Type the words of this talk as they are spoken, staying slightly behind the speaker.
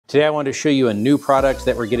Today I wanted to show you a new product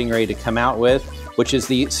that we're getting ready to come out with, which is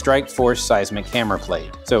the StrikeForce Seismic Hammer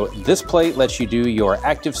Plate. So this plate lets you do your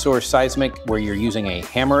active source seismic where you're using a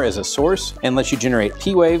hammer as a source and lets you generate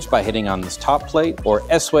P waves by hitting on this top plate or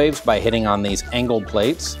S waves by hitting on these angled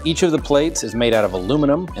plates. Each of the plates is made out of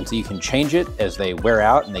aluminum, and so you can change it as they wear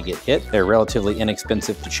out and they get hit. They're relatively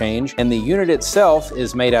inexpensive to change. And the unit itself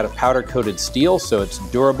is made out of powder coated steel, so it's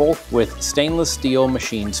durable with stainless steel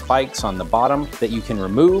machine spikes on the bottom that you can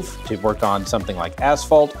remove to work on something like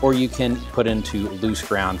asphalt, or you can put into loose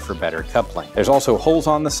ground for better coupling. There's also holes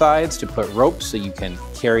on the sides to put ropes so you can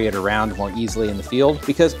carry it around more easily in the field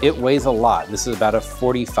because it weighs a lot. This is about a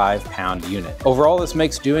 45-pound unit. Overall, this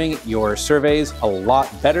makes doing your surveys a lot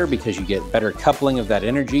better because you get better coupling of that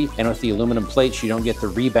energy, and with the aluminum plates you don't get the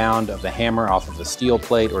rebound of the hammer off of a steel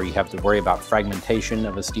plate, or you have to worry about fragmentation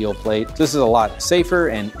of a steel plate. So this is a lot safer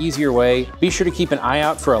and easier way. Be sure to keep an eye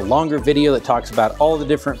out for a longer video that talks about all the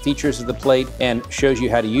different features of the plate and shows you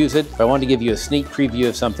how to use it. But I wanted to give you a sneak preview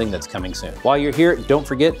of something that's coming soon. While you're here, don't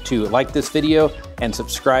forget to like this video and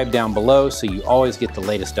subscribe down below so you always get the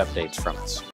latest updates from us.